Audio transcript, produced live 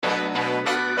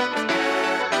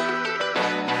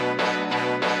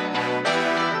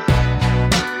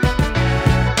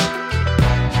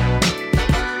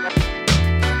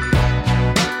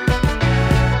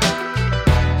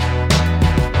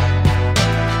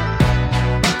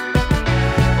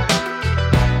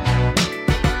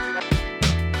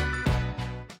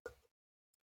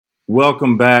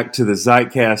Welcome back to the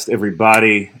Zeitcast,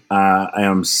 everybody. I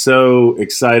am so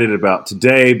excited about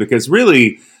today because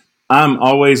really, I'm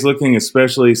always looking,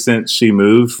 especially since she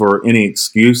moved, for any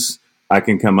excuse I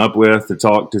can come up with to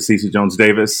talk to Cece Jones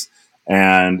Davis.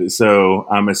 And so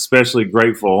I'm especially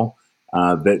grateful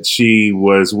that she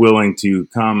was willing to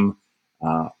come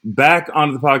back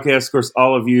onto the podcast. Of course,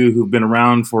 all of you who've been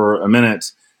around for a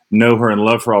minute know her and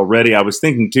love her already. I was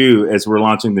thinking, too, as we're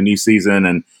launching the new season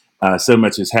and so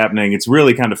much is happening. It's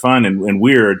really kind of fun and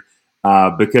weird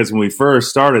because when we first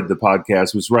started the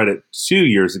podcast, was right at 2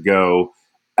 years ago.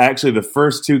 Actually, the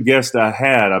first two guests I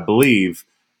had, I believe,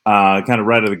 kind of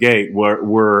right out of the gate,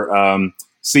 were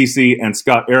Cece and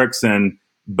Scott Erickson,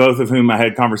 both of whom I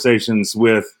had conversations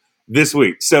with this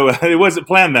week. So it wasn't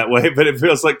planned that way, but it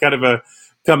feels like kind of a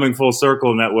coming full circle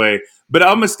in that way. But it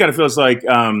almost kind of feels like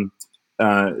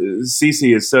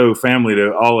Cece is so family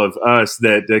to all of us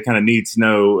that kind of needs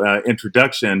no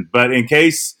introduction. But in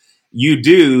case you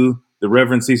do, the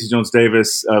Reverend Cece Jones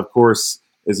Davis, of course,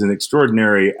 is an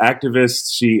extraordinary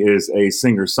activist. She is a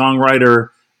singer-songwriter.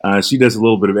 She does a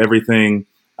little bit of everything.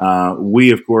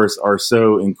 We, of course, are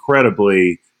so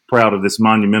incredibly proud of this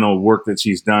monumental work that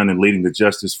she's done in leading the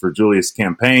Justice for Julius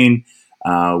campaign,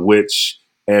 which,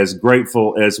 as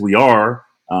grateful as we are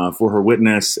for her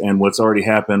witness and what's already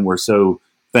happened, we're so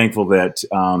thankful that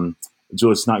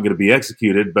Julius is not going to be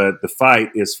executed, but the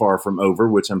fight is far from over,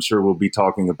 which I'm sure we'll be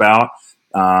talking about.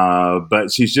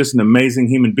 But she's just an amazing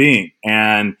human being.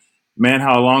 And man,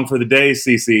 how I long for the days,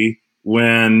 Cece,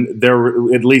 when there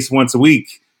were at least once a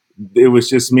week, it was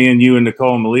just me and you and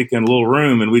Nicole and Malika in a little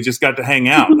room, and we just got to hang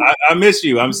out. I miss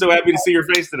you. I'm so happy to see your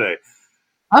face today.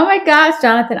 Oh my gosh,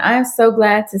 Jonathan, I am so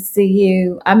glad to see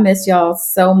you. I miss y'all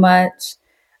so much.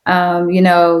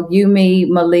 You, me,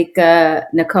 Malika,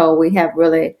 Nicole, we have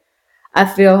really, I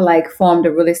feel like, formed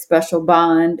a really special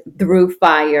bond through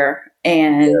fire.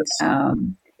 And Yes.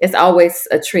 it's always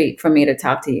a treat for me to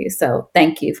talk to you. So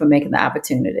thank you for making the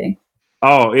opportunity.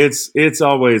 Oh, it's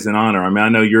always an honor. I mean, I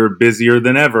know you're busier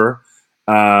than ever.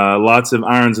 Lots of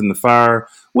irons in the fire,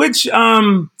 which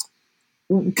kind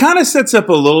of sets up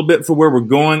a little bit for where we're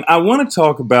going. I want to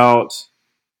talk about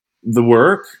the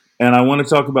work, and I want to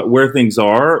talk about where things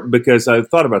are, because I've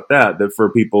thought about that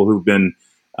for people who've been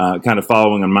kind of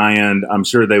following on my end, I'm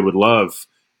sure they would love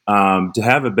to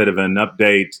have a bit of an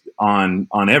update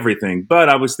on everything. But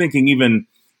I was thinking even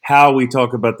how we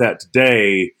talk about that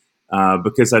today,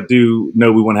 because I do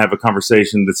know we want to have a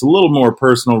conversation that's a little more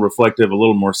personal, reflective, a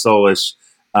little more soulish.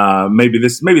 Maybe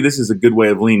this is a good way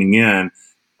of leaning in.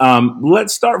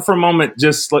 Let's start for a moment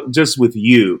just with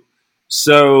you.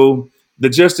 So the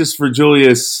Justice for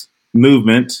Julius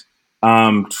movement,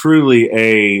 truly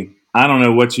I don't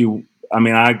know what you, I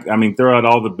mean, throw out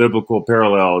all the biblical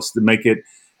parallels to make it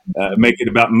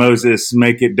about Moses,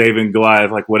 make it David and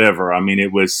Goliath, like whatever. I mean,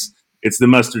 it's the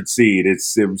mustard seed.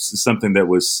 It was something that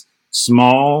was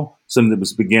small, something that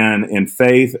was began in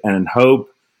faith and in hope,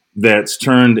 that's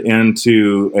turned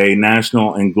into a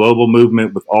national and global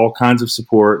movement with all kinds of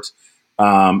support.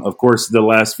 Of course, the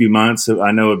last few months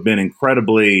I know have been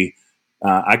incredibly,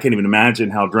 I can't even imagine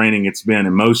how draining it's been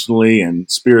emotionally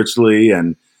and spiritually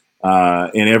and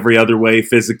in every other way,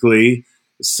 physically.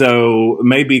 So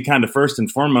maybe kind of first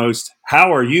and foremost,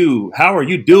 how are you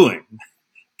doing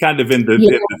kind of in Yeah.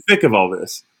 the thick of all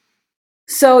this?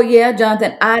 So yeah,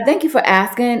 Jonathan, I thank you for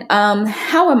asking.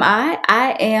 How am I?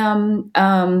 I am,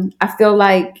 I feel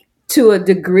like, to a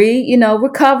degree,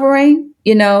 recovering,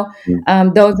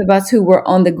 those of us who were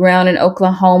on the ground in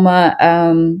Oklahoma,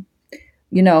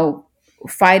 you know,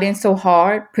 fighting so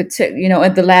hard,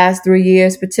 in the last 3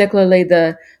 years, particularly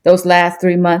those last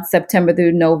 3 months, September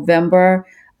through November,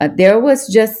 there was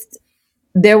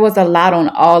a lot on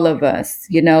all of us.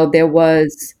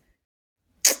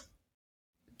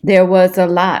 There was a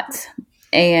lot,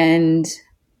 and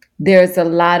there's a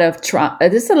lot of trauma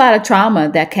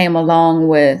that came along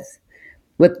with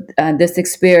this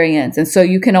experience. And so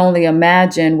you can only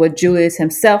imagine what Julius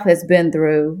himself has been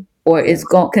through, or is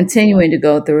continuing to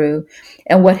go through,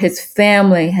 and what his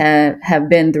family have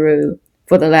been through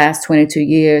for the last 22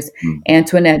 years.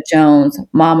 Antoinette Jones,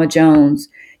 Mama Jones,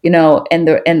 and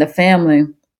the family.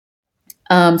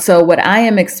 So what I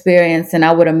am experiencing,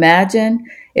 I would imagine,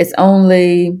 is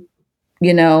only,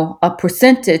 a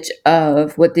percentage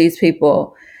of what these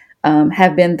people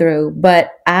have been through.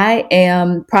 But I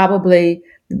am probably,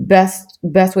 best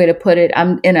way to put it,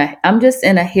 I'm just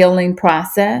in a healing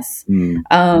process. And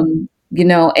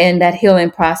that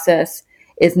healing process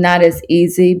is not as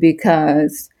easy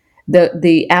because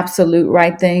the absolute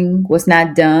right thing was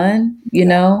not done,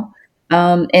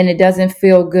 and it doesn't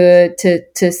feel good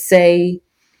to say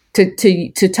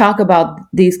to talk about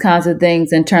these kinds of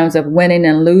things in terms of winning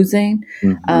and losing.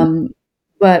 Hmm. Um,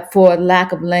 but for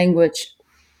lack of language,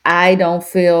 I don't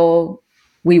feel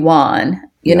we won.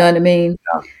 You Yeah. know what I mean?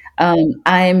 Yeah.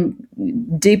 I'm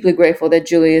deeply grateful that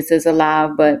Julius is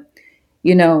alive, but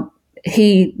you know,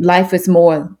 he life is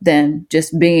more than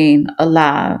just being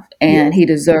alive, Yeah. and he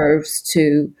deserves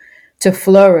to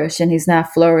flourish, and he's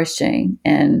not flourishing,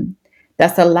 and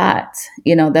that's a lot.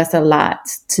 You know, that's a lot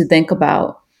to think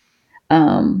about.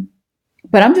 Um,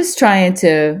 but I'm just trying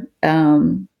to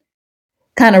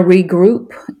kind of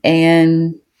regroup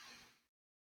and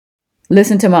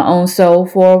listen to my own soul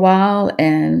for a while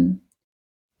and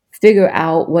figure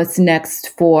out what's next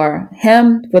for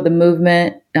him, for the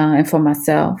movement, and for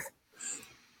myself.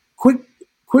 Quick,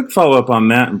 quick follow up on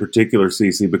that in particular,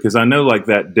 Cece, because I know like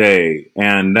that day,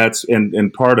 and that's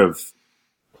and part of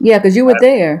Yeah, because you were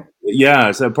there.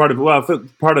 yeah, so part of well, I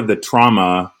think part of the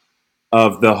trauma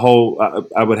of the whole.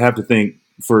 I would have to think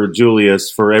for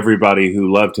Julius, for everybody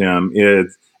who loved him,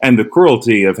 is and the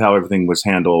cruelty of how everything was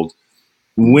handled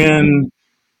Hmm. when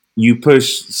you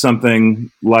push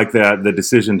something like that, the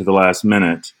decision to the last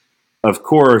minute. Of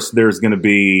course, there's going to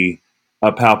be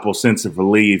a palpable sense of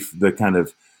relief, the kind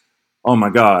of oh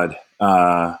my God,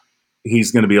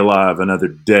 he's going to be alive another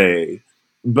day.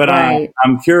 But Right.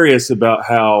 I'm curious about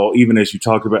how, even as you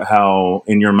talked about how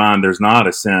in your mind there's not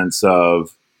a sense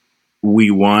of we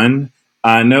won.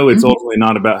 I know it's Hmm. ultimately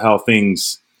not about how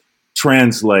things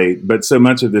translate, but so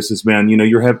much of this has been,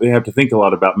 you have to think a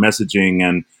lot about messaging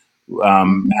and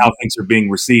Hmm. how things are being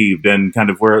received and kind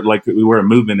of where a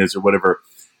movement is or whatever.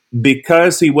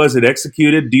 Because he wasn't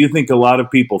executed, do you think a lot of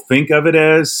people think of it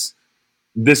as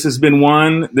this has been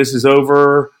won, this is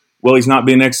over? Well, he's not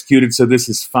being executed, so this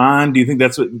is fine. Do you think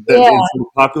that's what that Yeah, is the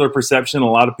popular perception? A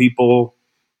lot of people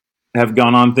have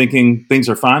gone on thinking things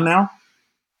are fine now.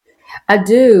 I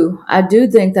do. I do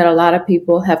think that a lot of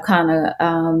people have kind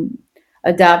of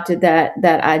adopted that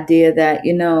idea that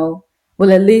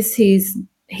well, at least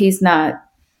he's not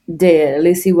dead. At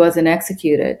least he wasn't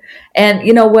executed. And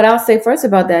what I'll say first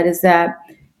about that is that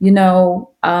you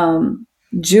know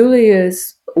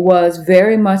Julius was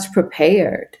very much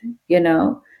prepared. You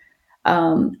know,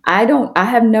 I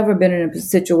have never been in a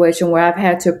situation where I've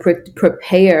had to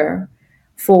prepare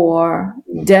for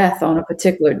death on a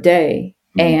particular day.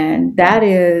 Mm-hmm. And that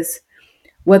is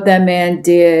what that man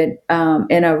did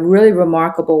in a really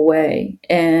remarkable way.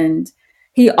 And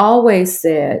he always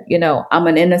said, I'm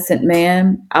an innocent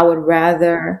man. I'd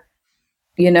rather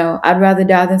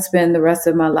die than spend the rest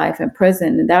of my life in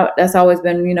prison. And that's always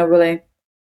been, really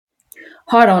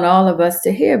hard on all of us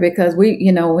to hear because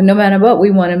no matter what,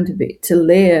 we want him to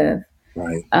live.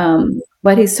 Right.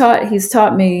 But he's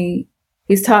taught me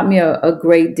a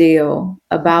great deal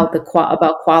about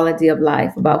about quality of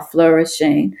life, about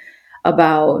flourishing,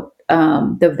 about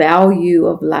the value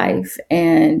of life,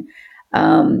 and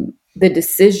the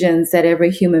decisions that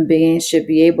every human being should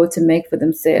be able to make for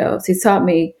themselves. He's taught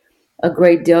me a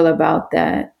great deal about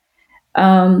that.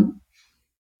 Um,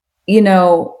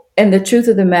 and the truth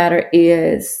of the matter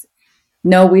is,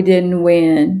 no, we didn't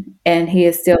win, and he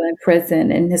is still in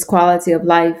prison, and his quality of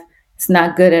life is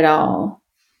not good at all.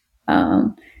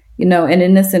 Um, an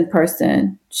innocent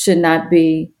person should not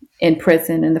be in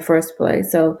prison in the first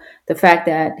place. So the fact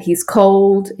that he's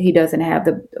cold, he doesn't have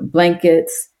the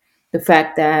blankets, the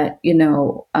fact that you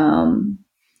know,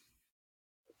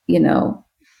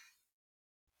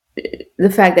 the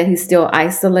fact that he's still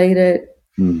isolated,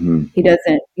 Mm-hmm. he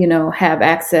doesn't, have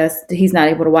access. He's not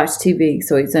able to watch TV,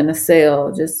 so he's in a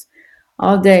cell just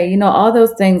all day. All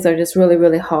those things are just really,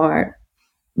 really hard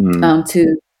Mm.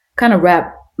 to kind of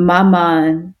wrap my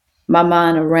mind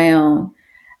around.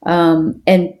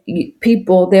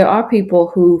 There are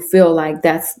people who feel like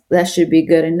that should be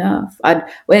good enough.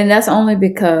 And that's only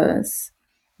because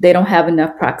they don't have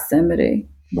enough proximity.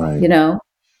 Right. You know,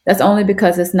 that's only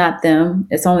because it's not them.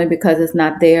 It's only because it's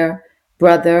not their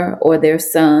brother or their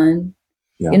son.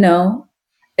 You Yeah. know,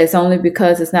 it's only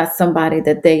because it's not somebody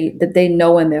that they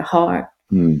know in their heart.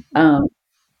 Mm. Um,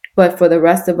 but for the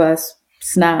rest of us,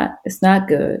 it's not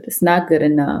good. It's not good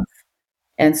enough.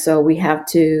 And so we have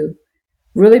to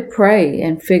really pray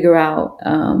and figure out,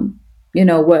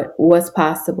 what's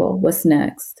possible, what's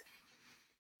next.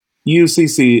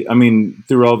 UCC. I mean,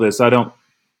 through all this, I don't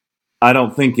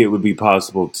think it would be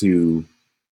possible to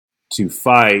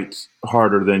fight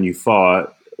harder than you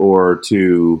fought, or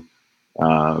to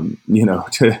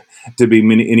to be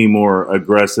any more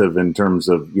aggressive in terms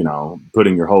of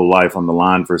putting your whole life on the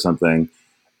line for something.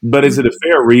 But is it a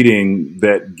fair reading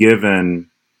that given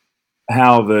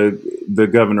how the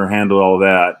governor handled all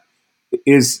that,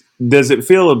 does it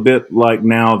feel a bit like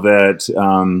now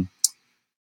that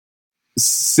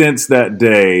since that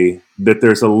day that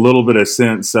there's a little bit of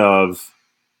sense of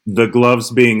the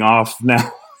gloves being off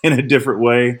now in a different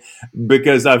way?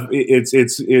 Because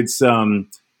it's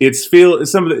feel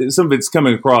some of it's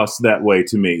coming across that way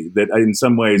to me, that in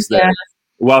some ways that Yeah.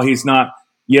 while he's not,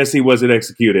 yes, he wasn't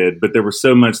executed, but there was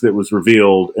so much that was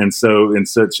revealed, and so in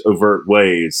such overt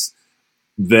ways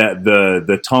that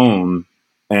the tone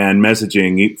and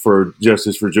messaging for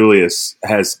Justice for Julius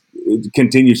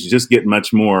continues to just get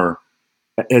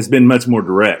has been much more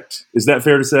direct. Is that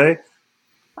fair to say?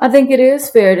 I think it is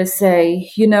fair to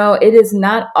say, it is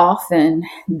not often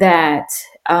that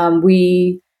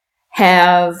we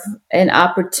have an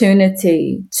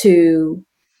opportunity to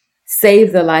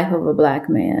save the life of a Black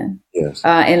man Yes.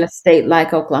 in a state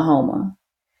like Oklahoma.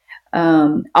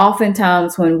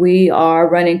 Oftentimes, when we are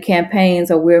running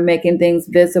campaigns or we're making things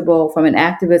visible from an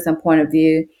activism point of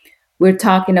view, we're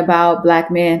talking about Black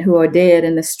men who are dead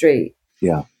in the street.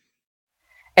 Yeah.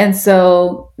 And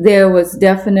so there was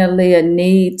definitely a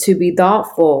need to be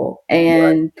thoughtful Right.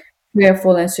 and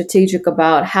careful and strategic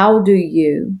about how do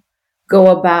you go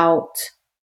about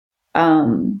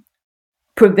um,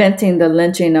 preventing the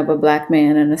lynching of a Black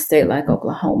man in a state like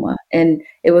Oklahoma. And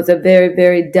it was a very,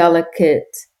 very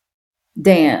delicate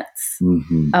dance.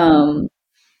 Mm-hmm.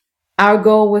 Our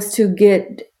goal was to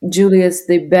get Julius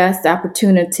the best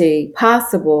opportunity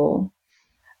possible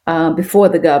before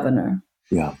the governor.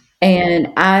 Yeah. And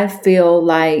I feel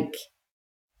like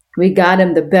we got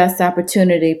him the best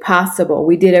opportunity possible.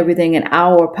 We did everything in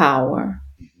our power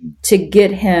to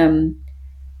get him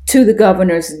to the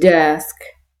governor's desk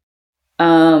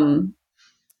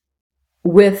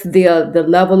with the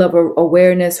level of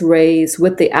awareness raised,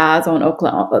 with the eyes on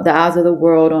Oklahoma, the eyes of the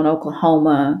world on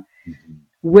Oklahoma,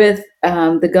 with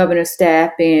the governor's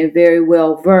staff being very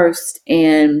well versed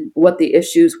in what the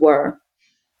issues were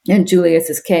in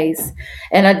Julius's case.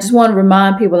 And I just want to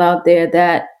remind people out there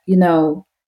that,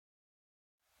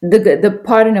 the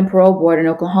Pardon and Parole Board in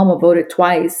Oklahoma voted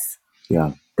twice,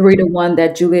 Yeah. 3-1,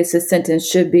 that Julius's sentence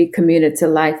should be commuted to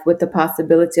life with the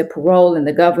possibility of parole, and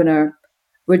the governor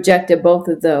rejected both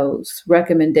of those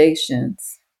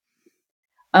recommendations.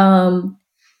 So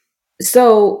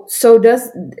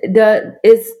is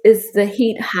the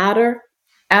heat hotter?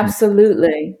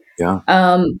 Absolutely. Yeah.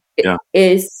 It, Yeah.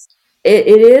 it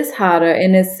is hotter,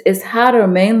 and it's hotter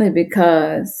mainly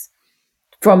because,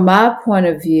 from my point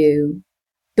of view,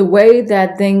 the way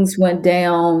that things went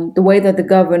down, the way that the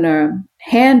governor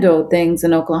handled things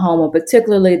in Oklahoma,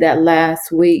 particularly that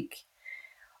last week,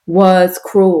 was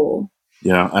cruel.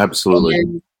 Yeah. Absolutely.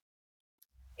 And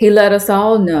he let us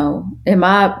all know, in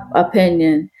my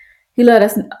opinion, he let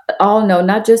us all know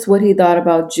not just what he thought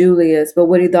about Julius, but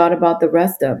what he thought about the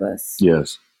rest of us.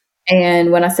 Yes.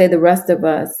 And when I say the rest of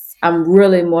us, I'm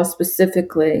really more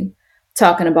specifically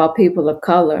talking about people of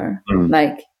color.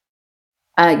 Like,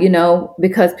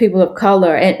 because people of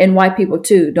color and white people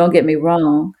too, don't get me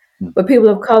wrong, but people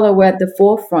of color were at the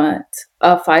forefront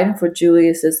of fighting for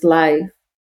Julius's life.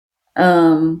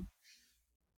 And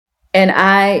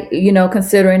I,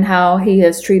 considering how he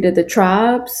has treated the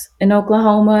tribes in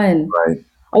Oklahoma and Right.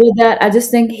 all of that, I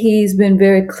just think he's been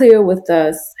very clear with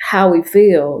us how he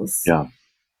feels. Yeah.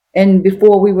 And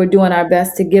before, we were doing our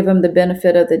best to give him the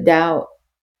benefit of the doubt.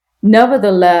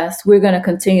 Nevertheless, we're going to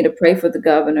continue to pray for the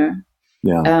governor.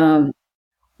 Yeah.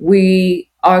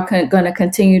 We are going to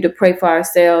continue to pray for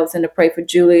ourselves and to pray for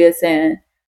Julius, and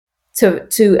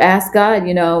to ask God,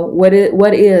 what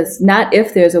is, not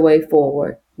if there's a way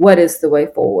forward, what is the way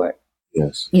forward?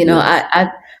 Yes. Yes.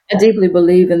 I deeply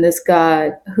believe in this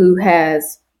God who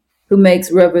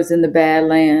makes rivers in the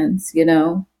Badlands,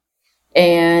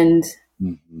 and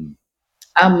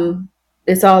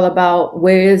it's all about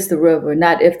where is the river,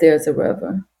 not if there's a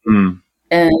river. And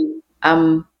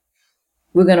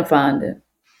we're going to find it.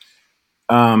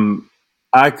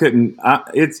 I've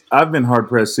been hard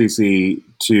pressed, Cece,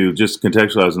 to just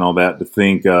contextualize and all that, to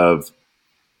think of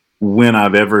when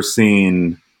I've ever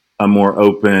seen a more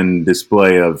open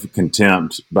display of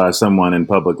contempt by someone in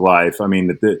public life. I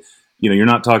mean, you're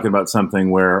not talking about something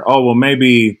where, oh, well,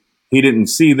 maybe he didn't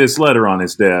see this letter on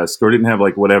his desk or didn't have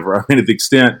whatever. I mean, at the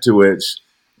extent to which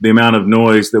the amount of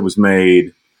noise that was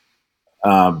made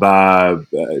by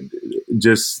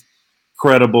just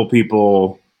credible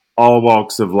people, all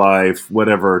walks of life,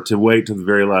 whatever, to wait to the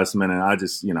very last minute. I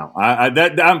just,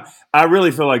 I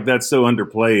really feel like that's so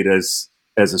underplayed as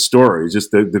a story. Just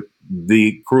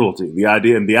the cruelty, the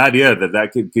idea that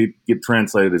could get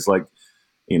translated as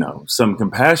some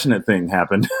compassionate thing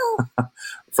happened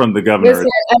from the governor.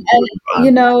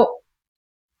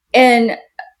 And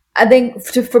I think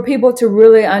for people to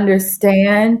really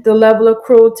understand the level of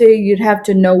cruelty, you'd have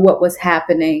to know what was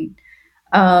happening.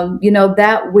 That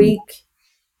Mm. week,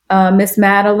 Miss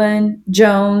Madeline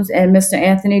Jones and Mr.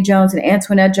 Anthony Jones and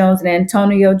Antoinette Jones and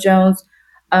Antonio Jones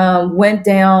went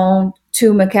down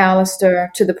to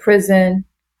McAllister to the prison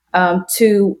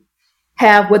to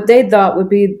have what they thought would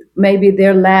be maybe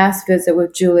their last visit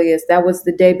with Julius. That was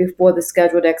the day before the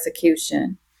scheduled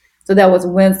execution. So that was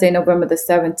Wednesday, November the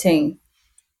 17th.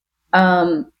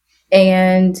 Um,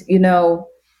 and,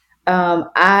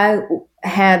 I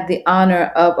had the honor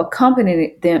of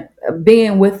accompanying them,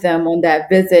 being with them on that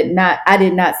visit. I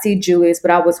did not see Julius, but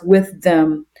I was with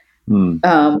them, Mm.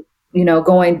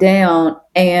 going down,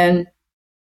 and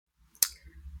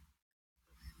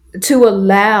to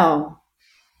allow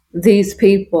these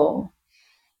people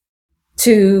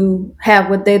to have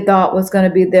what they thought was going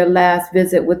to be their last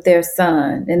visit with their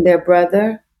son and their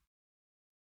brother.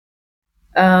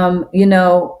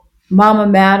 Mama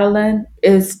Madeline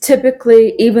is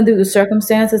typically, even through the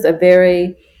circumstances, a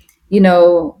very, you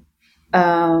know,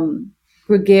 um,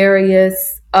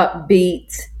 gregarious,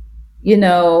 upbeat,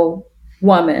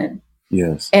 woman.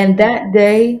 Yes. And that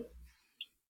day,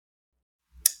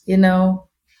 you know,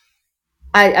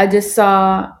 I just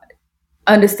saw,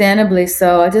 understandably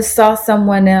so, I just saw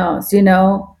someone else,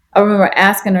 I remember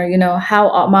asking her,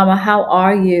 Mama, how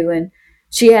are you? And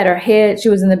she had her head, she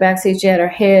was in the back seat, she had her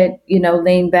head,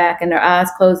 leaned back and her eyes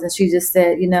closed. And she just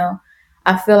said,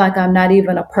 I feel like I'm not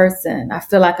even a person. I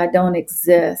feel like I don't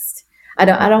exist. I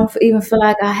don't even feel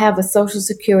like I have a social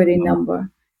security number.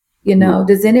 Mm.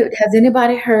 Has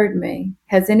anybody heard me?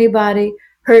 Has anybody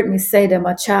heard me say that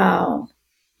my child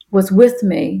was with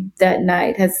me that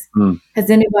night? Mm. Has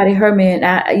anybody heard me? And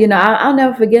I'll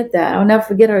never forget that. I'll never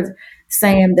forget her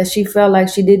saying that she felt like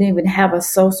she didn't even have a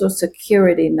social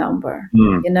security number.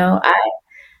 Mm. I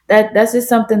that's just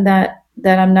something that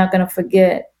I'm not going to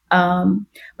forget.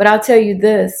 But I'll tell you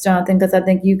this, Jonathan, because I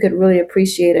think you could really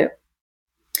appreciate it.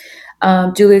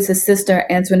 Julius's sister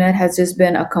Antoinette has just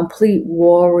been a complete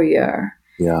warrior.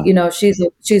 Yeah.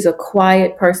 She's a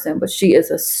quiet person, but she is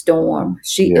a storm.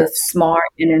 She is Yes. smart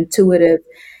and intuitive,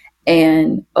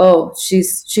 and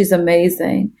she's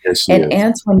amazing. Yes, she And is.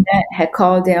 Antoinette had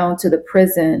called down to the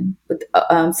prison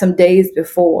some days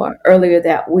before, earlier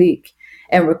that week,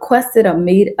 and requested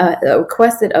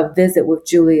requested a visit with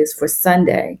Julius for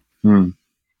Sunday. Mm.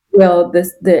 Well,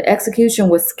 the execution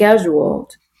was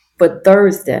scheduled for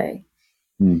Thursday,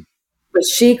 Mm. but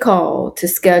she called to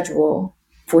schedule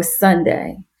for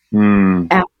Sunday Mm.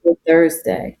 after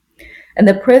Thursday. And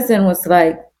the prison was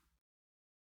like,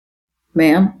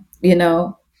 ma'am,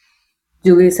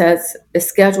 Julius is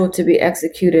scheduled to be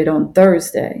executed on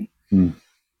Thursday. Mm.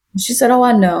 She said, oh,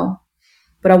 I know,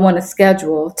 but I want to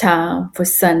schedule time for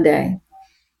Sunday.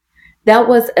 That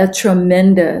was a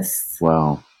tremendous,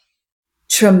 Wow.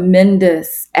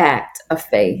 tremendous act of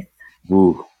faith.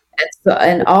 Ooh.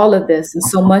 And all of this, and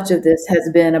so much of this has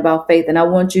been about faith. And I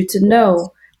want you to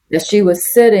know that she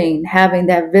was sitting, having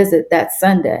that visit that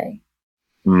Sunday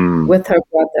Mm. with her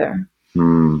brother.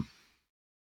 Mm.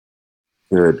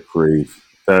 Good grief.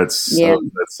 Yeah.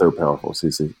 That's so powerful,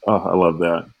 Cece. Oh, I love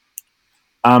that.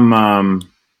 I'm um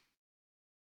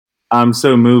I'm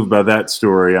so moved by that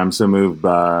story. I'm so moved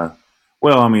by,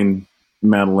 well, I mean,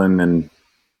 Madeline and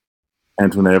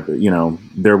Antoinette,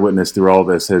 their witness through all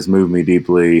this has moved me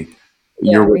deeply.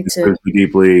 Your Yeah, me witness too. moves me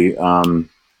deeply.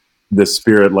 The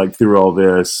spirit, like through all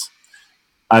this,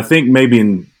 I think maybe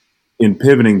in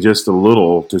pivoting just a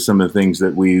little to some of the things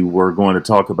that we were going to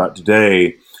talk about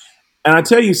today. And I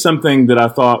tell you something that I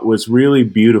thought was really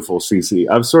beautiful, Cece.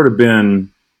 I've sort of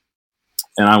been,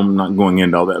 and I'm not going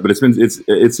into all that, but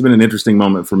it's been an interesting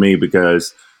moment for me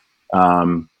because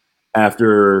um,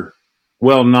 after,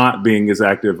 well, not being as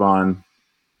active on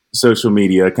social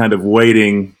media, kind of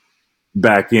waiting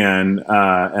back in,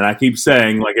 and I keep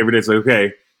saying, like, every day, it's like,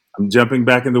 okay, I'm jumping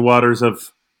back in the waters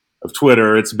of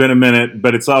Twitter. It's been a minute,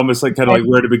 but it's almost like kind of like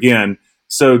where to begin.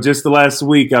 So just the last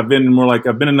week, I've been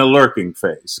in a lurking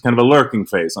phase, kind of a lurking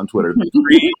phase on Twitter.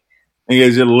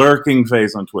 There's a lurking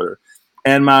phase on Twitter.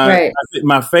 And Right.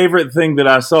 my favorite thing that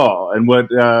I saw and what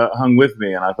hung with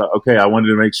me, and I thought, okay, I wanted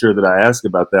to make sure that I asked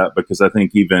about that because I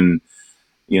think even,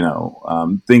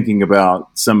 thinking about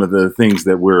some of the things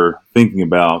that we're thinking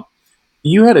about,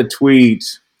 you had a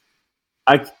tweet.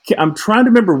 I'm trying to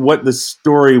remember what the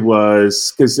story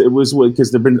was because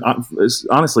there've been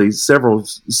honestly several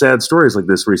sad stories like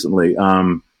this recently.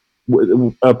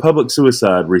 A public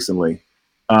suicide recently,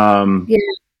 Yeah.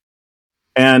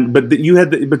 and you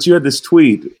had this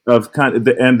tweet of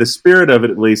and the spirit of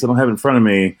it, at least I don't have it in front of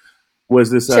me,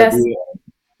 was this Chess. idea.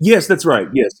 Yes, that's right.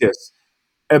 Yes, yes.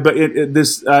 but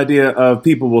this idea of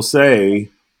people will say,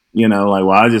 like,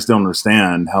 well, I just don't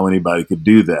understand how anybody could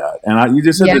do that. And you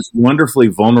just had Yeah. this wonderfully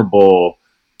vulnerable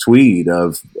tweet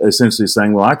of essentially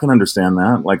saying, well, I can understand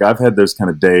that. Like, I've had those kind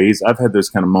of days, I've had those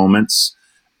kind of moments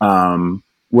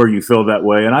where you feel that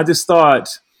way. And I just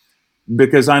thought,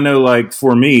 because I know, like,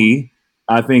 for me,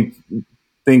 I think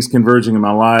things converging in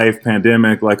my life,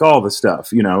 pandemic, like all the stuff,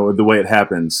 the way it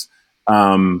happens.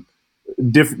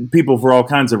 Different people for all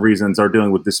kinds of reasons are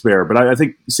dealing with despair. But I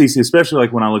think, Cece, especially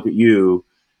like when I look at you,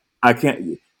 I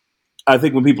can't. I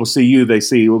think when people see you, they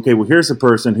see, okay, well, here's a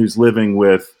person who's living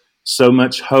with so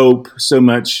much hope, so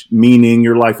much meaning.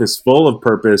 Your life is full of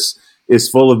purpose, is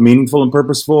full of meaningful and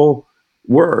purposeful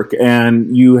work,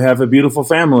 and you have a beautiful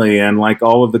family, and like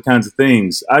all of the kinds of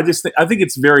things. I think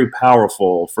it's very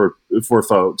powerful for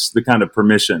folks, the kind of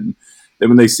permission that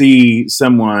when they see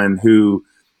someone who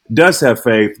does have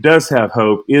faith, does have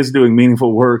hope, is doing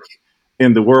meaningful work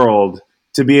in the world,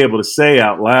 to be able to say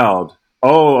out loud,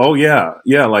 oh yeah,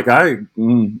 yeah. Like I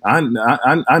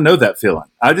know that feeling.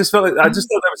 I just thought that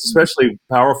was especially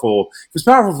powerful. It was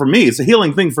powerful for me. It's a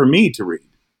healing thing for me to read.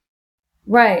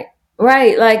 Right.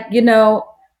 Right. Like,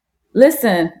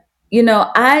 listen,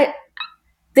 I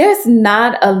there's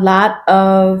not a lot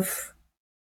of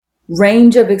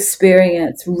range of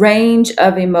experience, range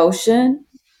of emotion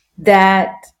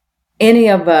that any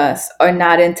of us are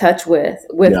not in touch with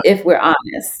Yeah. if we're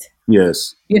honest.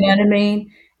 Yes. You know what I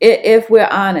mean? If we're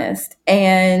honest.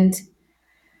 And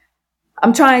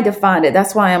I'm trying to find it.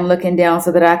 That's why I'm looking down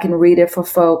so that I can read it for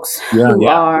folks Yeah. who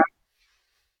Yeah. are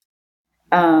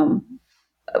um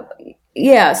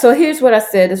yeah, so here's what I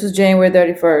said. This was January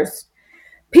 31st.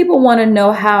 People want to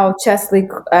know how Chesley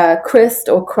Christ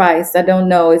or Christ, I don't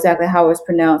know exactly how it's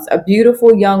pronounced, a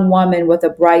beautiful young woman with a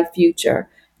bright future,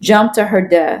 jumped to her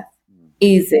death.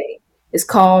 Easy. It's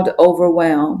called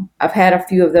overwhelm. I've had a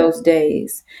few of those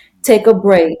days. Take a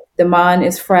break. The mind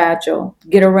is fragile.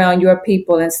 Get around your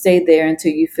people and stay there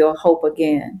until you feel hope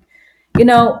again. You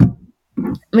know,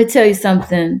 let me tell you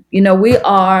something. We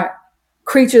are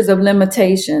creatures of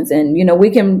limitations, and we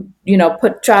can,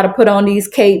 try to put on these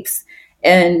capes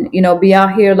and be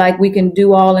out here like we can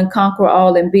do all and conquer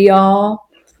all and be all.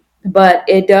 But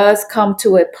it does come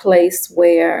to a place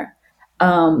where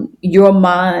your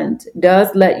mind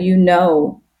does let you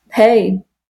know, hey,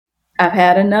 I've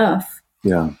had enough.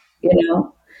 Yeah. You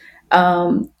know,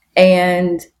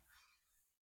 and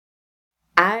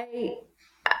I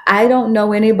I don't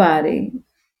know anybody,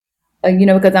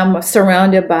 because I'm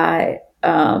surrounded by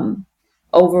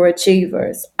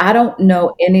overachievers. I don't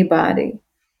know anybody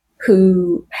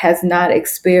who has not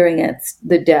experienced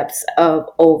the depths of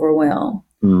overwhelm,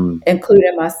 Mm.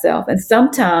 including myself. And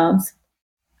sometimes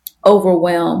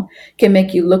overwhelm can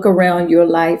make you look around your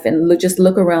life and just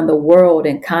look around the world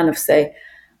and kind of say,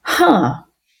 huh,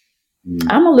 Mm.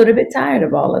 I'm a little bit tired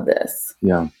of all of this.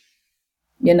 Yeah.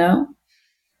 You know,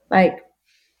 like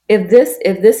if this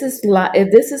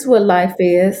is what life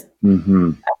is,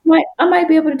 Mm-hmm. I might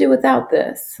be able to do without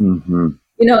this. Mm-hmm.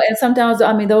 And sometimes,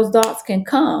 I mean, those thoughts can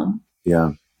come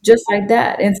Yeah. just like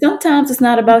that. And sometimes it's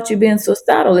not about you being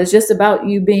suicidal. It's just about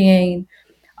you being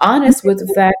honest with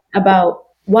the fact about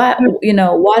why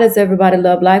does everybody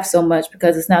love life so much?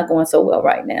 Because it's not going so well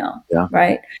right now. Yeah.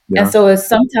 Right. And Yeah. so it's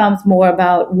sometimes more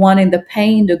about wanting the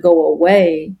pain to go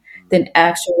away than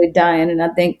actually dying. And I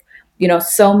think,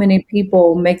 so many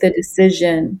people make the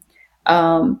decision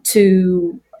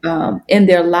to in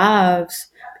their lives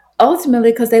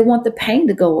ultimately because they want the pain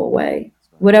to go away.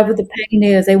 Whatever the pain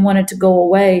is, they want it to go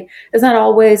away. It's not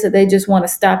always that they just want to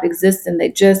stop existing. They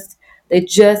just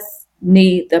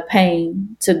need the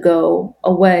pain to go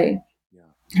away. Yeah.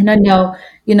 And I know,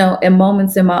 in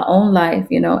moments in my own life,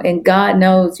 and God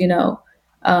knows,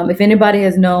 if anybody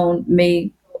has known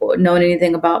me or known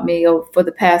anything about me or for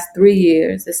the past 3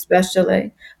 years,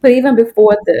 especially, but even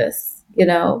before this,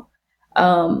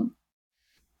 um,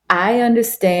 I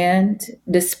understand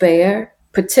despair,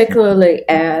 particularly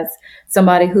as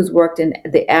somebody who's worked in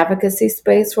the advocacy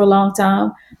space for a long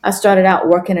time. I started out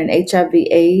working in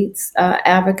HIV/AIDS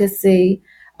advocacy.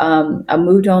 I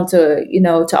moved on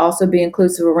to also be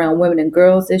inclusive around women and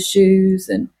girls issues,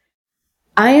 and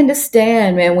I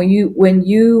understand, man. When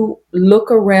you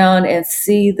look around and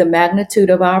see the magnitude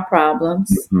of our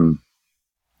problems, Mm-hmm.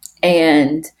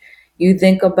 and you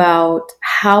think about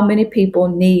how many people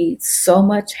need so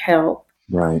much help,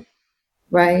 Right.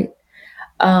 right?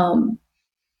 Um,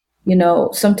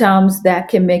 sometimes that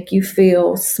can make you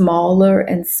feel smaller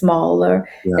and smaller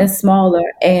Yeah. and smaller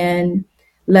and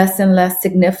less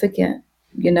significant.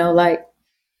 Like,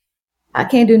 I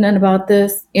can't do nothing about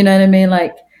this. You know what I mean?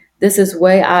 Like, this is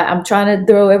way I'm trying to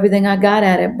throw everything I got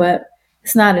at it, but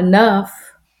it's not enough,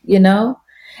 you know?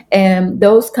 And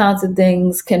those kinds of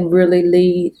things can really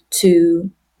lead to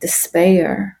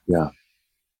despair, Yeah.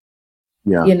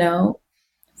 Yeah. you know,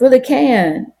 really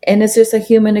can. And it's just a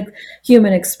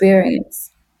human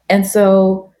experience. And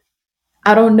so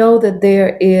I don't know that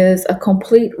there is a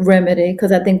complete remedy,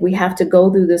 because I think we have to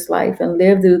go through this life and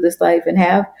live through this life and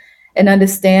have and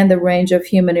understand the range of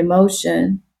human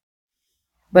emotion.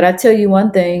 But I tell you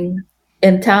one thing,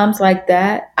 in times like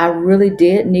that, I really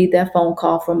did need that phone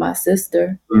call from my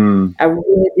sister. Mm, I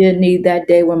really did need that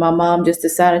day when my mom just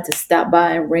decided to stop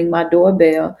by and ring my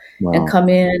doorbell and wow. come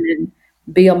in and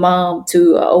be a mom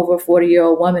to an over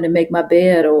 40-year-old woman and make my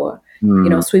bed, or,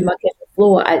 Mm, sweep my kitchen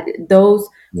floor. Those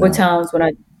were yeah. times when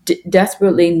I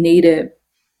desperately needed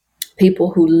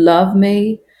people who love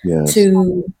me Yes.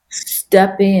 to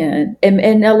step in.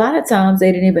 And a lot of times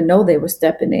they didn't even know they were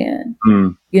stepping in,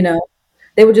 Mm, you know,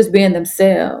 they were just being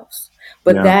themselves.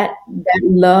 But yeah. that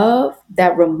love,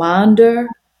 that reminder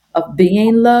of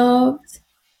being loved,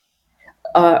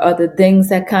 are the things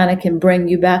that kind of can bring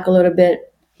you back a little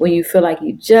bit when you feel like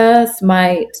you just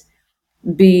might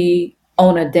be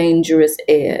on a dangerous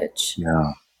edge.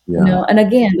 Yeah. Yeah. And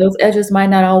again, those edges might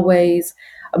not always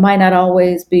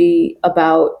be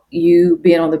about you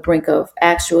being on the brink of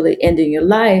actually ending your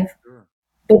life, Sure.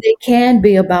 but they can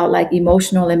be about like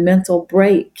emotional and mental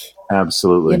break, you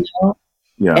Absolutely. know,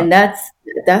 Yeah. and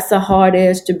that's a hard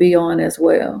edge to be on as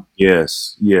well.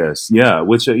 Yes. Yes. Yeah.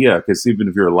 Which, yeah, because even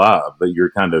if you're alive, but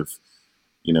you're kind of,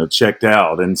 checked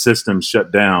out and systems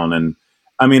shut down. And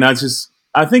I mean, I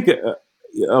think a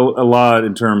lot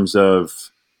in terms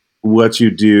of what you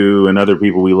do and other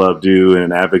people we love do in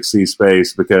an advocacy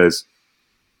space, because,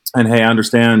 and hey, I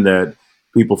understand that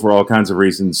people for all kinds of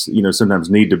reasons, sometimes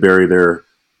need to bury their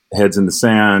heads in the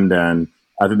sand. And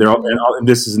I think Mhm. and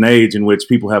this is an age in which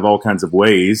people have all kinds of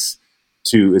ways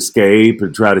to escape or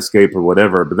try to escape or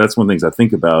whatever. But that's one of the things I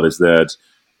think about is that,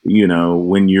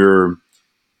 when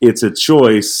it's a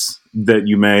choice that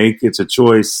you make. It's a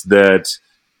choice that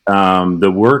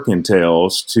the work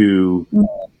entails to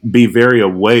be very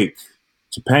awake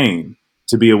to pain,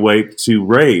 to be awake to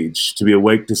rage, to be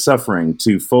awake to suffering,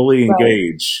 to fully Right,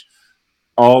 engage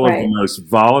all of the right, most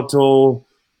volatile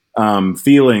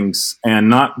feelings, and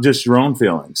not just your own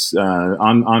feelings,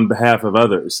 on behalf of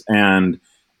others. And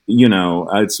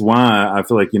it's why I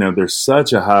feel like there's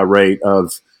such a high rate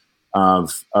of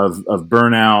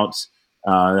burnout,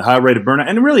 high rate of burnout,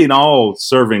 and really in all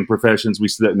serving professions, we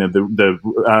see that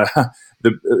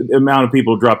the amount of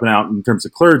people dropping out in terms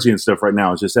of clergy and stuff right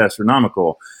now is just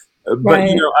astronomical. But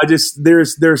right. I just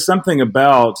there's something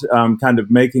about kind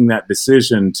of making that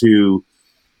decision to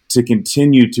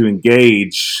continue to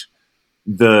engage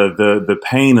the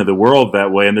pain of the world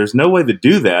that way, and there's no way to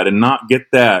do that and not get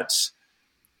that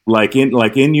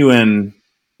in you and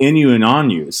on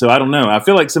you. So I don't know. I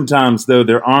feel like sometimes though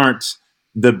there aren't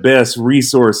the best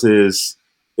resources,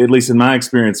 at least in my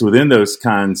experience, within those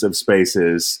kinds of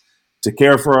spaces to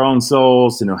care for our own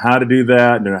souls, to know how to do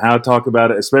that, know how to talk about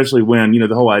it, especially when,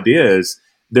 the whole idea is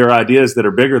there are ideas that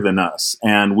are bigger than us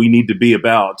and we need to be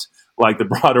about like the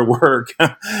broader work,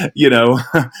 Yeah,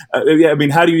 I mean,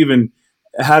 how do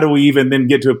we even then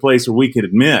get to a place where we can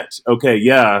admit, okay,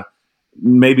 yeah,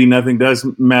 maybe nothing does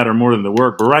matter more than the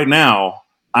work. But right now,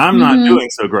 I'm not Hmm. doing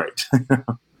so great.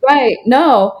 Right.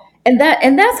 No. And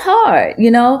that's hard,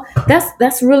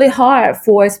 That's really hard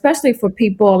for, especially for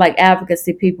people like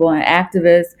advocacy people and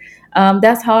activists.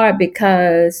 That's hard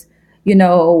because,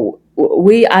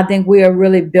 I think we are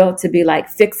really built to be like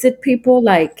fix it people,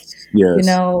 like, Yes.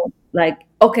 like,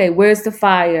 okay, where's the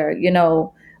fire?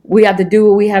 We have to do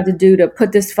what we have to do to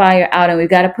put this fire out, and we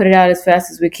got to put it out as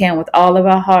fast as we can with all of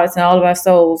our hearts and all of our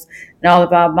souls and all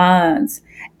of our minds.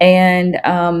 And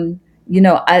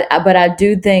but I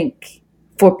do think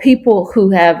for people who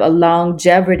have a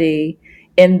longevity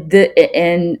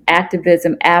in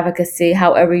activism, advocacy,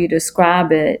 however you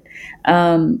describe it,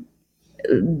 um,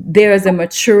 there is a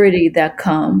maturity that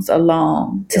comes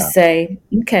along to Yeah. say,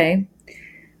 okay,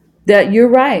 that you're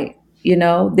right.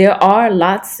 There are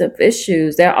lots of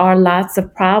issues, there are lots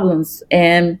of problems,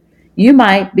 and you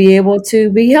might be able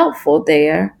to be helpful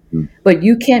there, but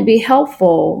you can't be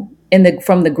helpful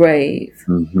from the grave.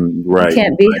 Mm-hmm. You Right.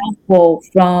 can't be helpful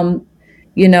from,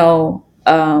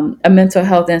 a mental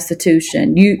health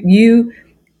institution. You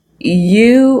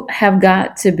have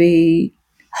got to be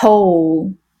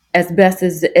whole as best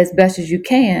as you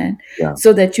can, Yeah.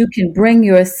 so that you can bring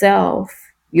yourself,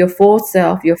 your full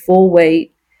self, your full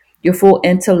weight, your full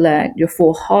intellect, your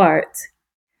full heart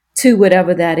to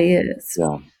whatever that is.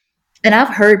 Yeah. And I've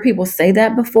heard people say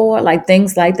that before, like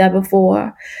things like that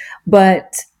before,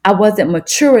 but I wasn't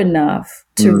mature enough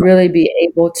to Mm, really be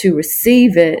able to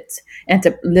receive it and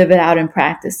to live it out and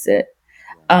practice it.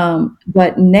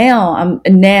 But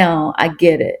now I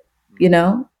get it, you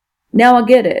know? Now I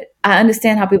get it. I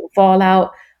understand how people fall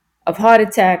out of heart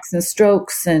attacks and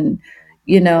strokes and,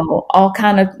 all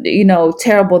kind of,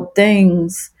 terrible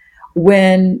things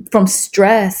when from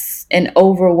stress and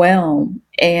overwhelm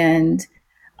and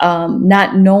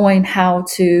not knowing how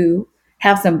to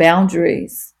have some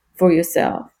boundaries for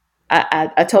yourself.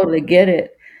 I totally get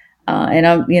it. And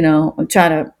I'm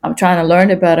trying to learn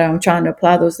it better. I'm trying to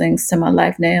apply those things to my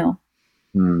life now.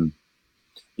 mm.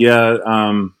 Yeah,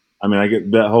 I mean, I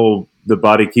get that whole the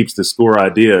body keeps the score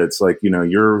idea. It's like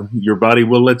your body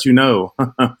will let you know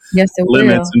Yes, it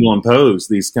limits will. and will impose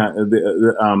these kind of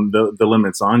the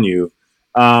limits on you.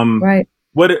 Um, Right.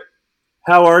 what?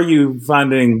 How are you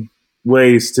finding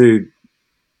ways to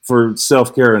for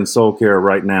self care and soul care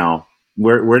right now?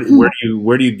 Where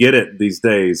do you get it these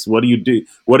days? What do you do?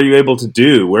 What are you able to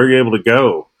do? Where are you able to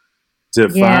go to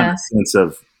find a Yeah. sense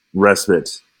of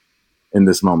respite in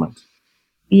this moment?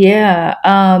 Yeah.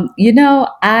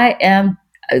 I am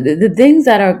the things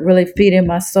that are really feeding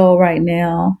my soul right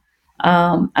now.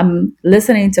 I'm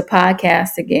listening to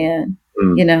podcasts again,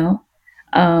 Mm, you know,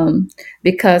 um,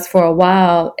 because for a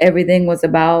while everything was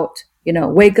about,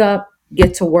 wake up,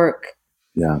 get to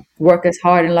yeah. work as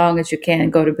hard and long as you can,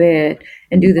 go to bed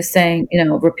and do the same,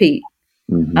 repeat.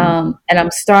 Mm-hmm. And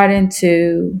I'm starting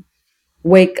to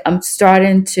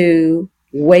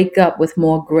wake up with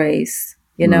more grace,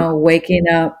 Mm, waking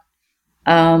up,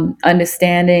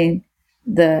 understanding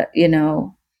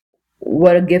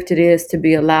what a gift it is to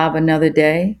be alive another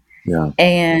day yeah.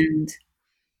 and,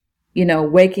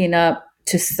 waking up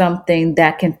to something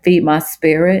that can feed my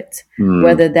spirit, Mm,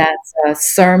 whether that's a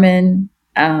sermon.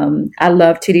 I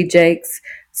love TD Jakes,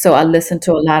 so I listen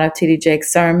to a lot of TD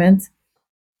Jakes sermons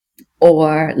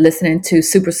or listening to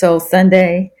Super Soul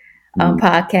Sunday mm,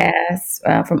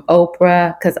 podcast from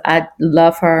Oprah because I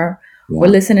love her. We're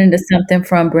yeah. listening to something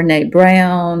from Brene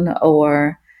Brown,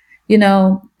 or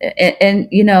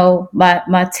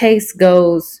my taste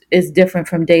goes is different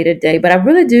from day to day. But I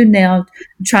really do now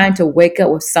trying to wake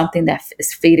up with something that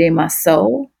is feeding my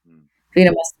soul,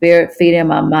 feeding my spirit, feeding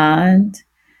my mind,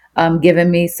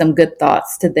 giving me some good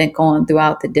thoughts to think on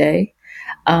throughout the day.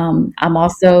 I'm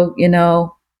also, in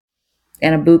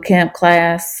a boot camp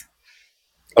class.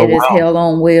 Oh It is wow. hell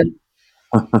on wheels.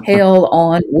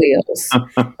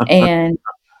 And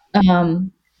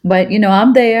but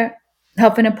I'm there,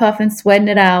 huffing and puffing, sweating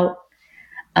it out.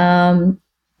 Um,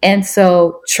 and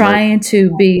so Right. trying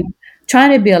to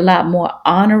be a lot more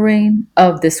honoring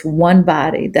of this one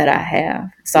body that I have.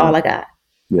 It's Yeah. all I got.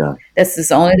 Yeah. That's just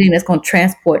the only thing that's going to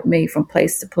transport me from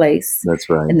place to place That's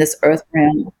right. in this earth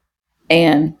realm.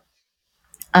 And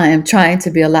I am trying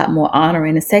to be a lot more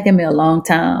honoring. It's taken me a long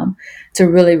time to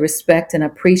really respect and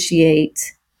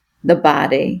appreciate the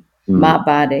body, Mm, my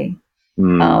body.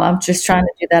 mm, I'm just trying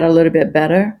to do that a little bit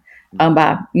better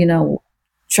by,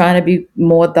 trying to be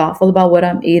more thoughtful about what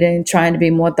I'm eating, trying to be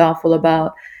more thoughtful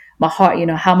about my heart,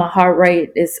 how my heart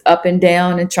rate is up and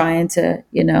down and trying to,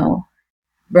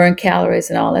 burn calories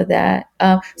and all of that.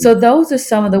 So those are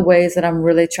some of the ways that I'm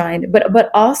really trying to, but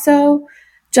also,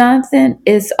 Jonathan,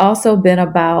 it's also been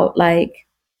about like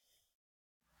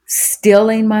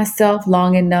stilling myself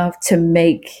long enough to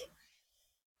make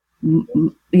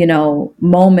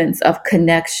moments of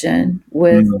connection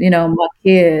with mm, my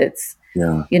kids,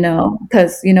 yeah.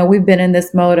 because we've been in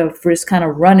this mode of just kind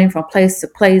of running from place to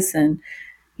place and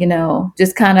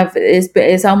just kind of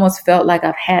it's almost felt like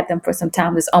I've had them for some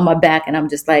time just on my back and I'm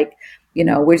just like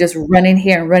we're just running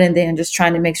here and running there and just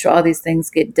trying to make sure all these things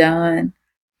get done.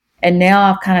 And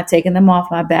now I've kind of taken them off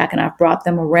my back and I've brought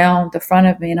them around the front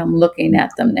of me and I'm looking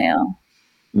at them now,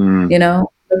 Mm,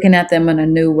 looking at them in a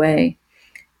new way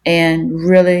and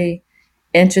really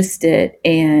interested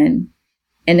and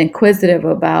inquisitive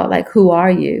about like who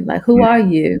are you? Like who mm, are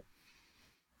you?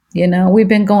 We've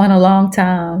been going a long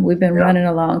time. We've been yeah. running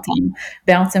a long time,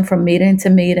 bouncing from meeting to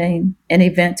meeting and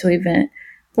event to event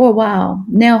for a while.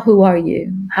 Now, who are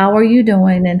you? How are you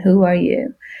doing? And who are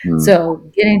you? Mm, So,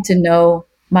 getting to know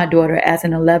my daughter as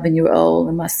an 11-year-old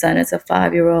and my son as a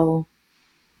 5-year-old,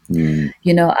 mm.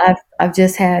 I've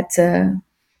just had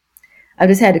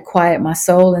to quiet my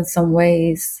soul in some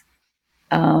ways,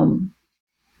 um,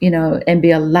 and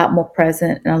be a lot more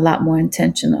present and a lot more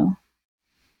intentional.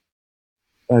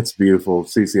 That's beautiful,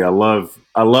 Cece.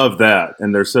 I love that,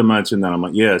 and there's so much in that. I'm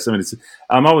like, yes. I mean,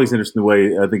 I'm always interested in the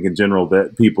way I think in general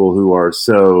that people who are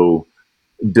so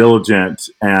diligent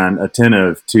and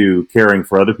attentive to caring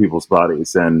for other people's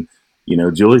bodies. And,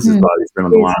 Julius's Hmm. body's been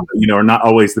on the line, Yes. but, are not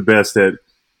always the best at,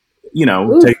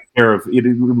 Oof. taking care of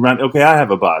it. Okay, I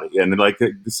have a body. And like,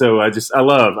 so I just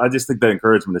think that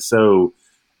encouragement is so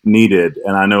needed.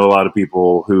 And I know a lot of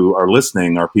people who are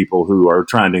listening are people who are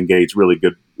trying to engage really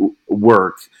good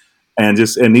work and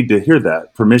need to hear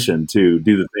that permission to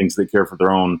do the things that care for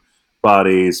their own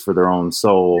bodies, for their own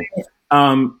soul.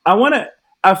 I want to.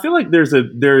 I feel like there's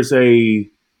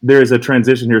a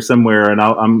transition here somewhere, and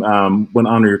I'm want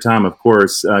to honor your time. Of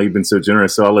course, you've been so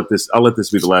generous, so I'll let this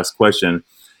be the last question.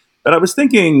 But I was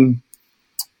thinking,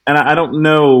 and I don't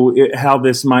know how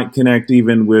this might connect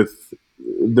even with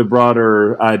the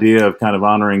broader idea of kind of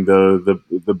honoring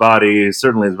the body.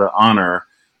 Certainly is about honor.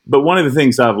 But one of the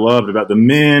things I've loved about the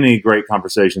many great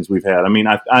conversations we've had, I mean,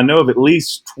 I know of at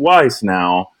least twice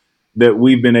now that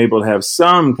we've been able to have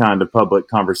some kind of public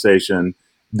conversation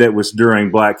that was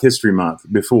during Black History Month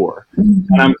before. And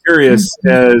I'm Mhm. curious,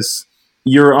 Mhm. as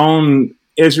your own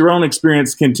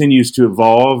experience continues to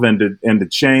evolve and to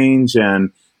change,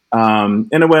 and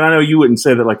in a way, I know you wouldn't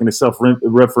say that like in a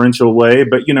self-referential way,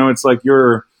 but it's like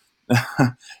you're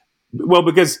well,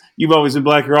 because you've always been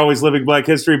Black, you're always living Black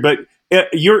history, but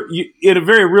in a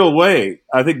very real way.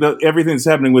 I think that everything that's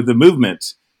happening with the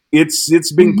movement,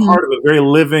 it's being Mhm. part of a very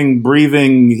living,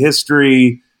 breathing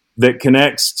history that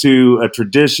connects to a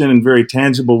tradition in very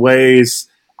tangible ways.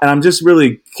 And I'm just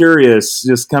really curious,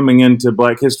 just coming into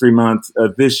Black History Month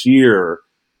this year,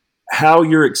 how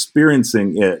you're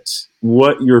experiencing it,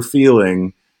 what you're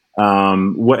feeling,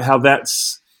 how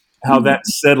that's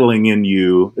settling in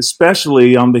you,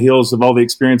 especially on the heels of all the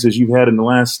experiences you've had in the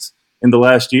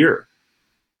last year.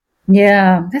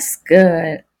 Yeah, that's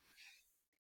good.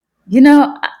 You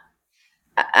know,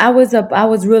 I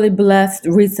was really blessed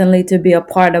recently to be a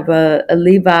part of a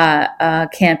Levi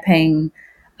campaign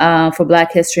for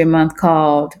Black History Month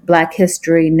called Black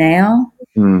History Now,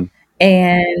 Mm,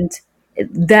 and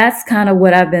that's kind of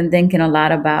what I've been thinking a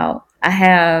lot about. I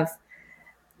have,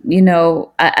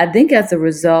 I think as a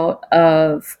result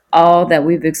of all that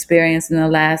we've experienced in the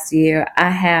last year, I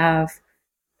have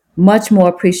much more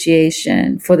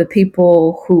appreciation for the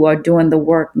people who are doing the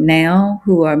work now,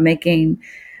 who are making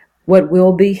what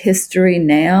will be history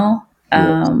now.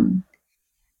 yes.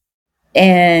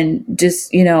 And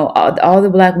just, all the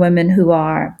Black women who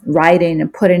are writing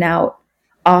and putting out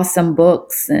awesome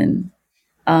books, and,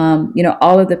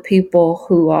 all of the people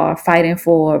who are fighting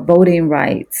for voting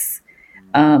rights.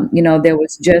 There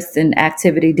was just an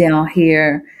activity down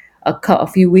here a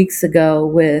few weeks ago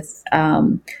with,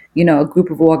 a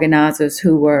group of organizers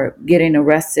who were getting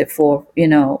arrested for,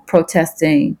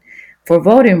 protesting for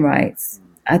voting rights.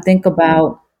 I think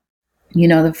about,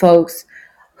 the folks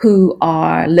who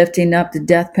are lifting up the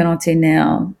death penalty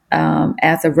now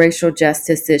as a racial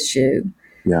justice issue.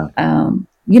 Yeah. I'm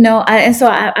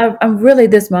really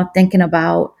this month thinking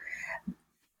about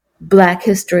Black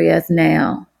history as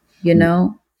now, you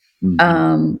know, Mm-hmm.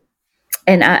 um,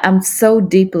 and I'm so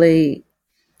deeply,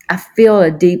 I feel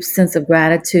a deep sense of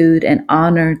gratitude and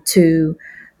honor to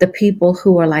the people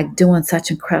who are like doing such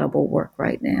incredible work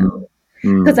right now.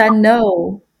 Because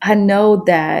Mm, I know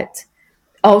that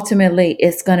ultimately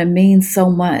it's going to mean so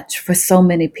much for so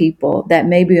many people that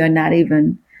maybe are not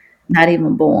even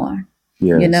born,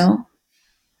 you yes. know?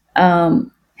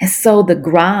 And so the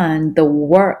grind, the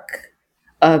work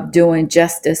of doing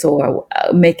justice or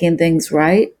making things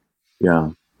right,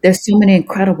 Yeah. there's so many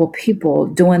incredible people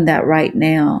doing that right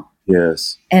now.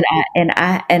 Yes. And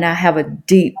I have a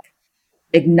deep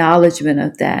acknowledgement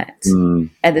of that Mm,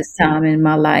 at this time in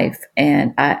my life,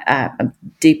 and I'm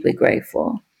deeply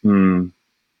grateful. mm.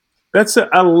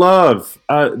 I love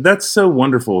that's so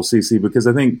wonderful, Cece, because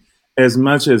I think as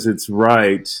much as it's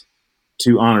right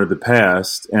to honor the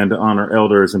past and to honor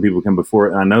elders and people who come before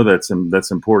it, and I know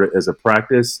that's important as a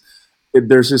practice.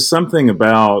 There's just something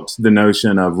about the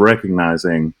notion of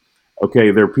recognizing,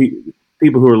 okay, there are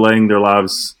people who are laying their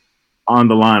lives on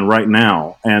the line right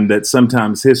now, and that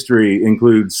sometimes history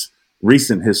includes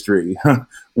recent history.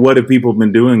 What have people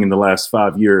been doing in the last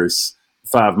 5 years,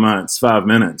 5 months, 5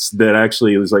 minutes that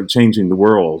actually was like changing the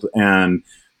world, and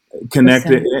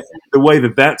connected Percent. the way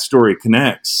that story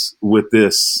connects with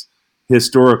this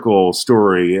historical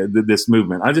story, this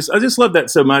movement. I just love that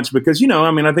so much because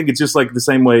I mean, I think it's just like the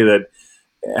same way that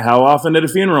how often at a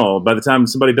funeral, by the time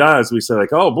somebody dies, we say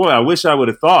like, "Oh boy, I wish I would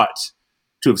have thought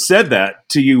to have said that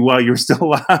to you while you're still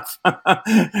alive."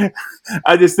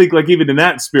 I just think like even in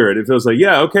that spirit, it feels like,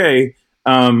 yeah, okay.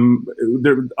 There are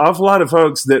an awful lot of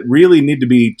folks that really need to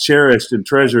be cherished and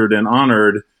treasured and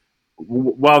honored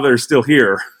while they're still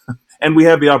here and we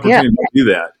have the Yeah. opportunity to do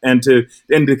that, and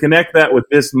to connect that with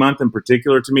this month in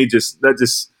particular, to me, just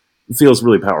feels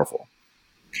really powerful.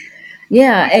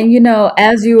 Yeah, and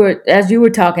as you were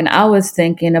talking, I was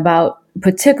thinking about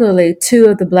particularly two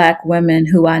of the Black women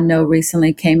who I know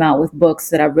recently came out with books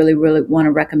that I really, really want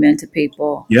to recommend to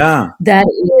people. Yeah, That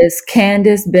is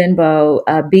Candace Benbow,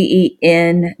 Benbow.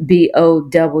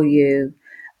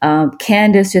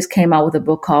 Candace just came out with a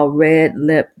book called Red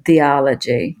Lip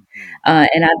Theology,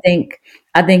 and I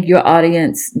think your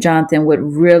audience, Jonathan, would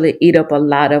really eat up a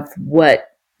lot of what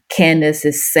Candace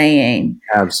is saying.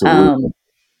 absolutely. Um,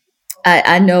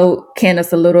 I know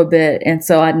Candace a little bit, and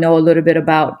so I know a little bit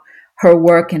about her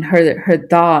work and her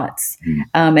thoughts.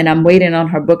 Mhm. And I'm waiting on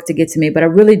her book to get to me, but I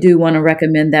really do want to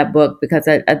recommend that book because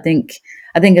I think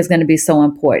it's going to be so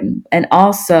important. And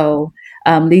also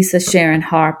Lisa Sharon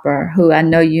Harper, who I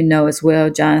know you know as well,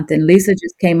 Jonathan. Lisa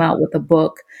just came out with a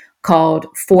book called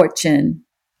Fortune,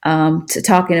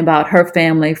 talking about her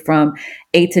family from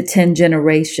 8 to 10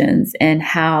 generations and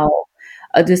how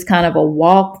just kind of a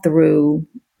walkthrough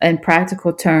in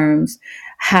practical terms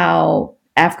how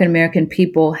African American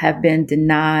people have been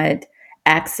denied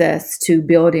access to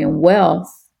building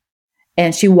wealth.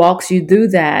 And she walks you through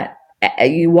that,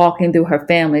 you walking through her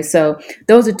family. So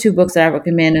those are two books that I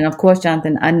recommend. And of course,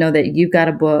 Jonathan, I know that you've got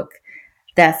a book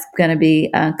that's going to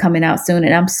be coming out soon.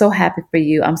 And I'm so happy for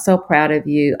you. I'm so proud of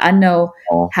you. I know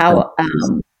Oh, thank how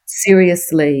you.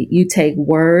 seriously you take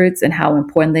words and how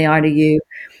important they are to you.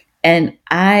 And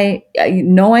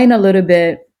knowing a little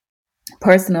bit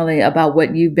personally about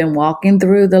what you've been walking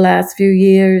through the last few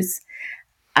years,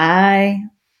 I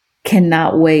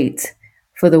cannot wait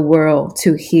for the world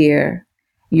to hear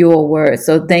your words.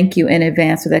 So thank you in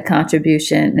advance for that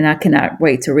contribution. And I cannot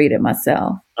wait to read it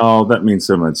myself. Oh, that means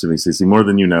so much to me, Cece, more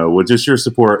than you know. Well, just your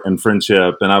support and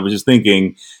friendship. And I was just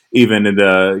thinking, even in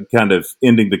the kind of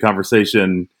ending the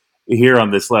conversation here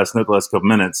on this last note, the last couple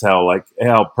minutes,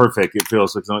 how perfect it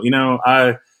feels. Like,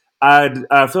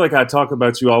 I feel like I talk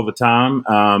about you all the time.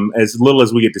 As little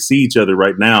as we get to see each other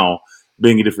right now,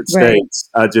 being in different Right. states,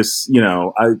 I just,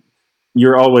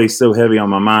 you're always so heavy on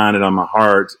my mind and on my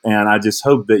heart. And I just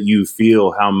hope that you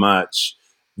feel how much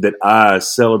that I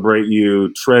celebrate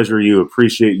you, treasure you,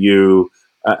 appreciate you,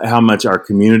 how much our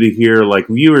community here, like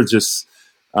you are just,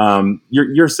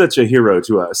 you're such a hero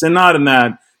to us. And not in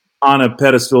that on a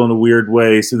pedestal in a weird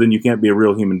way. So then you can't be a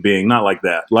real human being. Not like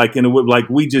that. Like like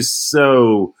we just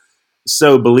so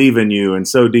believe in you and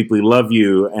so deeply love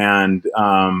you and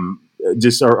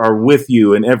just are with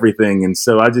you and everything. And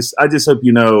so I just hope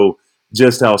you know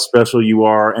just how special you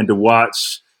are, and to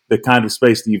watch the kind of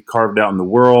space that you've carved out in the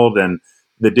world and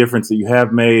the difference that you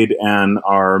have made and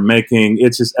are making.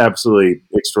 It's just absolutely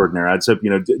extraordinary. I just hope you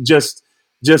know just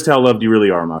how loved you really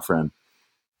are, my friend.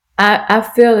 I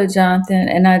feel it, Jonathan,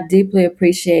 and I deeply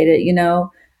appreciate it.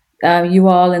 You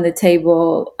all in the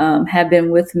table have been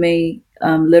with me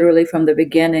literally from the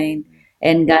beginning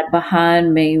and got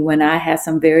behind me when I had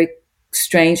some very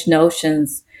strange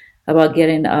notions about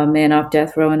getting a man off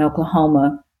death row in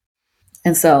Oklahoma.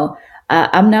 And so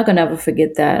I'm not going to ever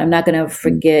forget that. I'm not going to ever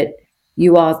forget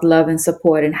you all's love and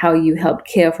support and how you helped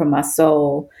care for my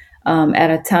soul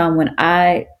at a time when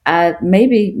I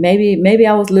maybe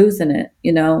I was losing it.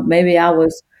 Maybe I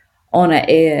was on an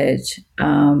edge.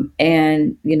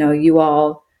 And you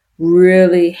all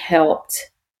really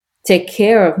helped take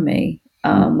care of me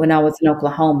when I was in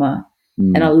Oklahoma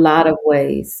in a Mm. lot of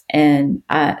ways. And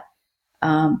I'm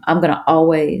going to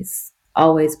always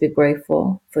be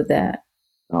grateful for that.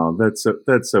 Oh, that's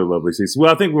so lovely, Cece.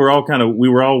 Well, I think we were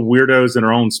all weirdos in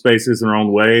our own spaces in our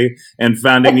own way, and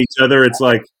finding each other. It's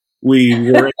like we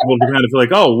were able to kind of feel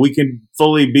like, oh, we can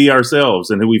fully be ourselves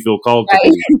and who we feel called to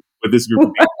Right. be with this group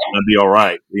of people, and be all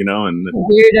right, and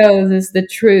Weirdos is the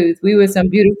truth. We were some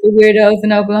beautiful weirdos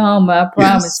in Oklahoma, I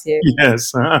promise yes, you.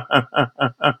 yes.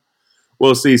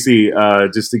 Well,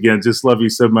 Cece, just again, just love you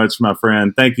so much, my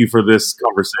friend. Thank you for this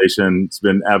conversation. It's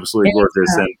been absolutely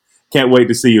gorgeous, and can't wait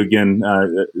to see you again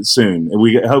soon. And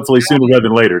we hopefully sooner rather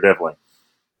than later, definitely.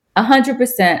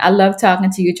 100%. I love talking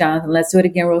to you, Jonathan. Let's do it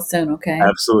again real soon, okay?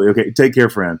 Absolutely. Okay, take care,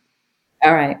 friend.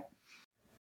 All right.